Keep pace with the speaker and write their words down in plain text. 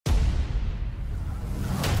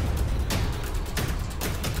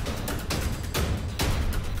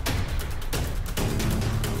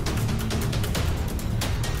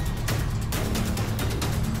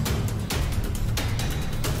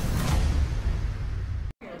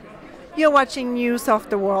You're watching News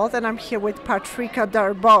of the World, and I'm here with Patrika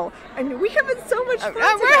Darbo. And we're having so much fun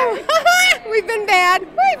today. We've been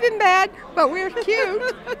bad, but we're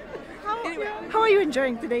cute. How are you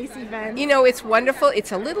enjoying today's event? You know, it's wonderful.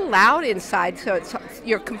 It's a little loud inside, so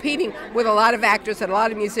you're competing with a lot of actors and a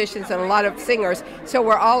lot of musicians and a lot of singers. So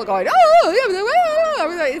we're all going,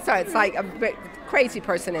 so it's like a crazy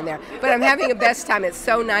person in there. But I'm having the best time. It's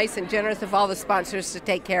so nice and generous of all the sponsors to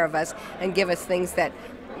take care of us and give us things that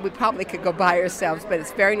we probably could go buy ourselves. But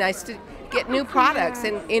it's very nice to get new products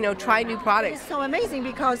and, try new products. It's so amazing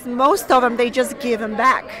because most of them, they just give them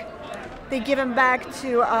back. They give them back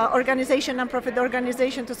to non-profit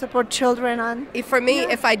organization to support children. For me,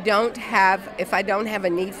 if I don't have a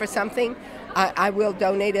need for something, I will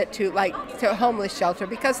donate it to a homeless shelter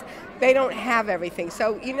because they don't have everything.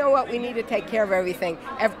 So you know what? We need to take care of everything,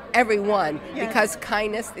 everyone, because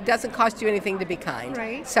kindness, it doesn't cost you anything to be kind.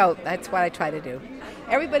 Right. So that's what I try to do.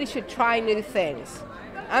 Everybody should try new things.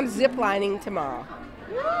 I'm zip-lining tomorrow.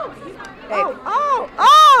 Hey.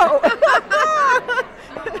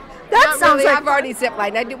 That sounds really, like I've already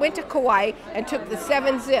zip-lined. I went to Kauai and took the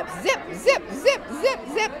 7 zips. Zip, zip, zip, zip,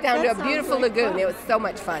 zip, down to a beautiful lagoon. It was so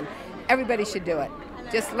much fun. Everybody should do it.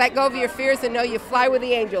 Just let go of your fears and know you fly with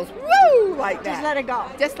the angels. Woo! Like that. Just let it go.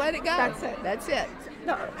 Just let it go. That's it. That's it.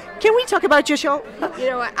 No. Can we talk about your show? You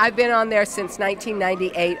know what? I've been on there since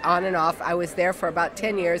 1998, on and off. I was there for about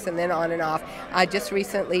 10 years and then on and off. I just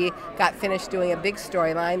recently got finished doing a big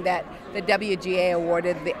storyline that the WGA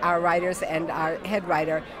awarded our writers and our head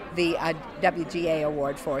writer the WGA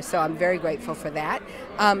award for. So I'm very grateful for that.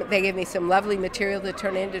 They gave me some lovely material to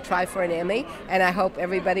turn in to try for an Emmy, and I hope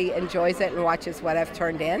everybody enjoys it and watches what I've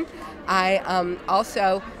turned in. I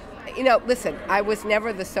also, listen, I was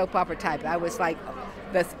never the soap opera type. I was like,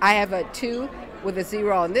 I have a 2 with a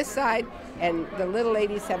 0 on this side, and the little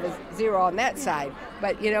ladies have a 0 on that side.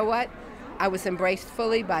 But you know what? I was embraced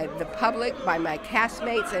fully by the public, by my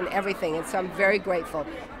castmates, and everything, and so I'm very grateful.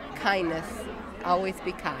 Kindness. Always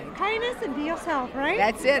be kind. Kindness and be yourself, right?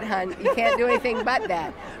 That's it, hon. You can't do anything but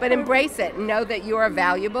that. But embrace it and know that you are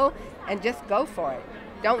valuable, and just go for it.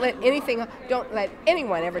 Don't let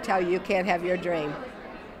anyone ever tell you you can't have your dream.